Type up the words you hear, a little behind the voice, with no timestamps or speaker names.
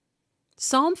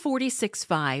Psalm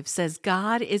 46:5 says,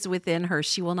 God is within her,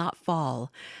 she will not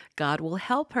fall. God will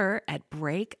help her at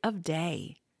break of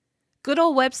day. Good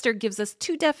old Webster gives us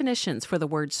two definitions for the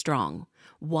word strong.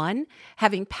 One,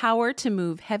 having power to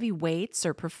move heavy weights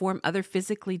or perform other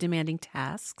physically demanding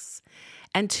tasks.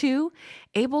 And two,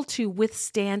 able to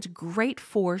withstand great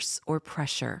force or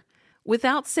pressure.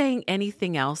 Without saying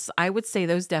anything else, I would say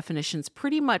those definitions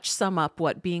pretty much sum up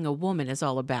what being a woman is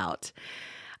all about.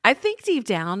 I think deep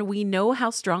down, we know how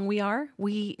strong we are.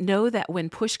 We know that when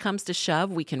push comes to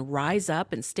shove, we can rise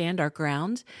up and stand our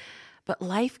ground. But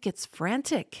life gets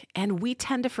frantic, and we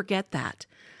tend to forget that.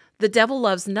 The devil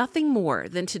loves nothing more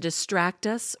than to distract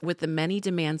us with the many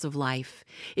demands of life.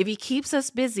 If he keeps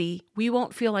us busy, we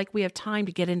won't feel like we have time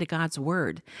to get into God's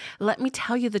word. Let me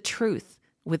tell you the truth.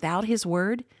 Without his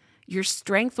word, your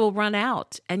strength will run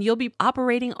out, and you'll be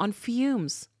operating on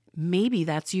fumes. Maybe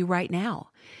that's you right now.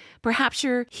 Perhaps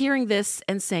you're hearing this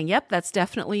and saying, yep, that's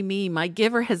definitely me. My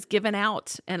giver has given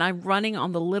out, and I'm running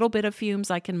on the little bit of fumes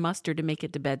I can muster to make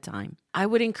it to bedtime. I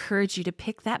would encourage you to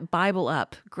pick that Bible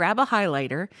up, grab a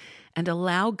highlighter, and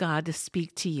allow God to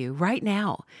speak to you right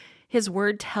now. His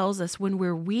word tells us when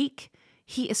we're weak,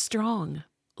 he is strong.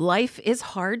 Life is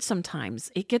hard sometimes.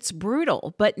 It gets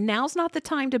brutal, but now's not the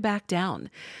time to back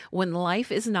down. When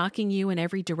life is knocking you in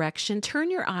every direction, turn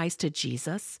your eyes to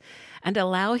Jesus and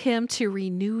allow him to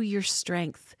renew your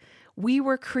strength. We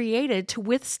were created to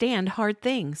withstand hard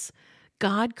things.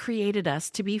 God created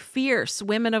us to be fierce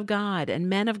women of God and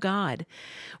men of God.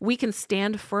 We can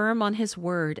stand firm on his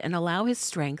word and allow his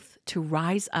strength to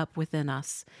rise up within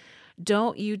us.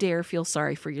 Don't you dare feel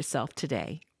sorry for yourself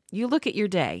today. You look at your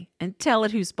day and tell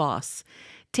it who's boss.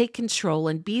 Take control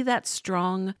and be that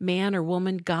strong man or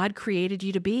woman God created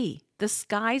you to be. The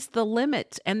sky's the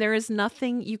limit, and there is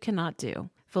nothing you cannot do.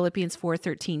 Philippians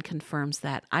 4:13 confirms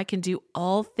that. I can do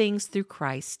all things through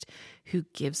Christ who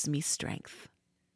gives me strength.